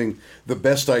 I'm doing the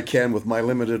best I can with my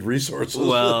limited resources.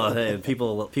 Well, hey,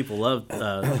 people love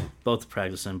both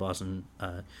Practice and Boston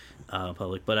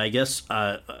Public, but I guess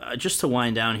just to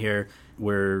wind down here,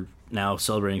 we're now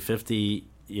celebrating 50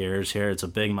 years here. It's a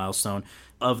big milestone.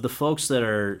 Of the folks that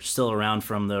are still around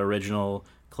from the original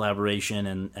collaboration,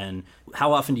 and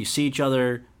how often do you see each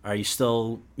other? Are you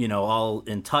still, all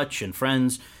in touch and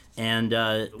friends? And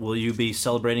will you be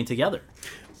celebrating together?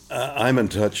 I'm in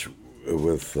touch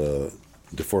with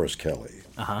DeForest Kelley.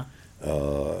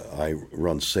 I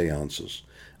run seances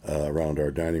around our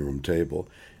dining room table,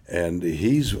 and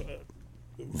he's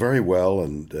very well,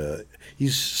 and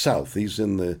he's South. His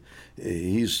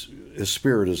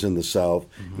spirit is in the South.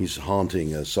 Mm-hmm. He's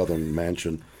haunting a Southern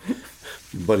mansion,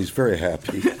 but he's very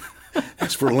happy.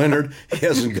 As for Leonard, he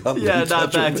hasn't gotten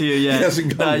not back to you yet. He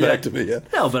hasn't gotten back to me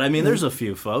yet. No, but I mean, there's a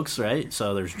few folks, right?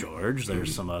 So there's George.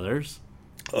 There's some others.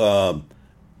 I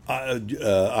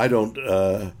don't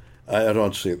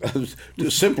see them. To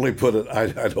simply put it,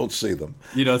 I don't see them.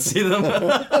 You don't see them?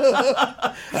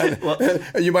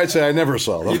 You might say I never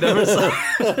saw them. You never saw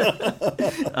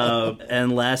them.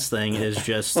 And last thing is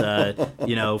just,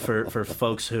 for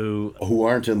folks who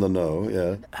aren't in the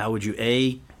know, how would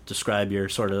you, describe your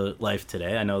sort of life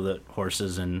today? I know that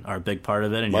horses are a big part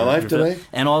of it. And my life today?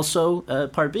 And also,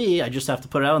 part B, I just have to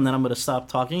put it out and then I'm going to stop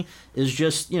talking, is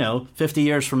just, 50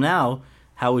 years from now,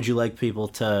 how would you like people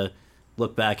to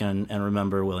look back and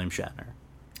remember William Shatner?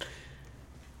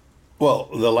 Well,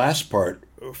 the last part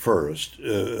first.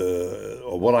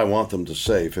 What I want them to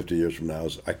say 50 years from now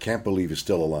is, I can't believe he's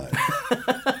still alive.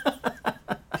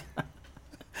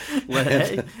 Well,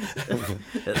 hey,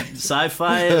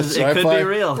 sci-fi it could be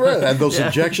real. Right. And those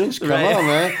injections, come on,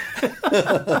 man.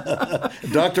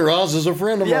 Dr. Oz is a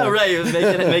friend of mine. Yeah, right.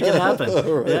 Make it happen.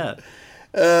 Right. Yeah.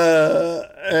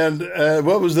 And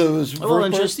what was the first Well,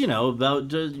 and part? just,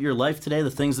 about your life today,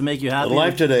 the things that make you happy. The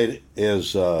life today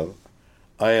is, I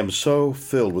am so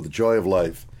filled with the joy of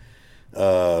life,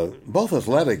 both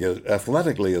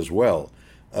athletically as well.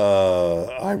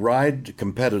 I ride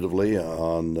competitively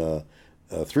on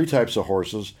 3 types of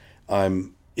horses.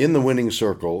 I'm in the winning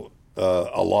circle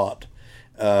a lot.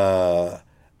 I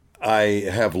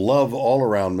have love all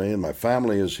around me, and my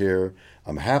family is here.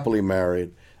 I'm happily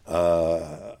married.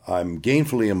 I'm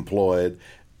gainfully employed.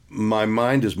 My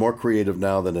mind is more creative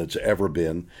now than it's ever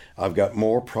been. I've got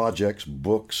more projects,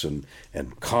 books, and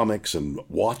comics, and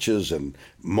watches, and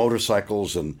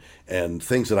motorcycles, and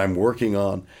things that I'm working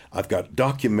on. I've got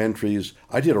documentaries.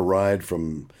 I did a ride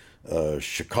from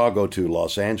Chicago to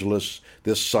Los Angeles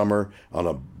this summer on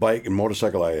a bike and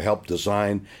motorcycle. I helped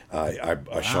design. I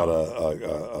shot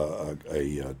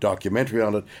a documentary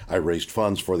on it. I raised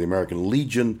funds for the American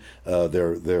Legion,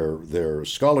 their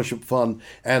scholarship fund,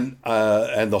 and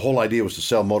the whole idea was to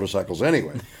sell motorcycles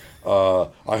anyway.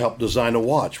 I helped design a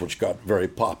watch, which got very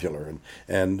popular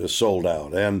and sold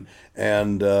out. And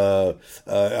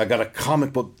I got a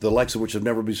comic book, the likes of which has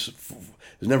never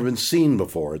been seen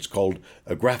before. It's called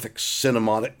a graphic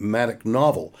cinematic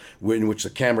novel, in which the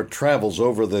camera travels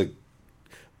over the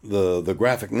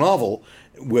graphic novel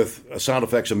with sound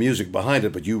effects and music behind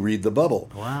it, but you read the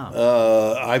bubble.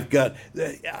 Wow. I got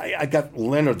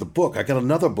Leonard the book. I got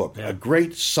another book, a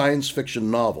great science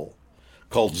fiction novel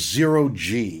called Zero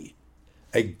G.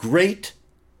 A great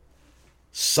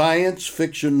science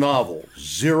fiction novel,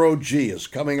 Zero G, is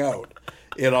coming out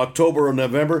in October or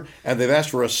November, and they've asked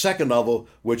for a second novel,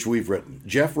 which we've written.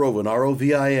 Jeff Rovin,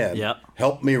 R-O-V-I-N,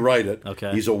 helped me write it.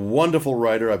 Okay. He's a wonderful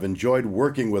writer. I've enjoyed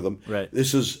working with him. Right.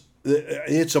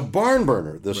 It's a barn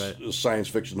burner, this science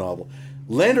fiction novel.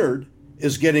 Leonard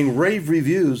is getting rave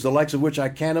reviews, the likes of which I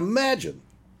can't imagine.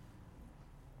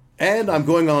 And I'm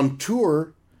going on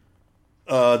tour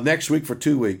next week for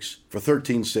 2 weeks for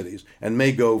 13 cities, and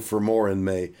may go for more in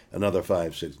May, another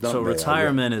 5 cities. So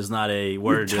retirement is not a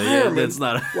word. Retirement? It's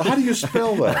not. Well, how do you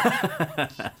spell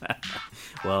that?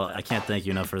 Well, I can't thank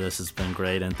you enough for this. It's been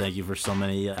great, and thank you for so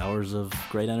many hours of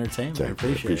great entertainment. I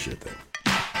appreciate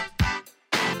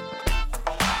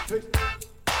that.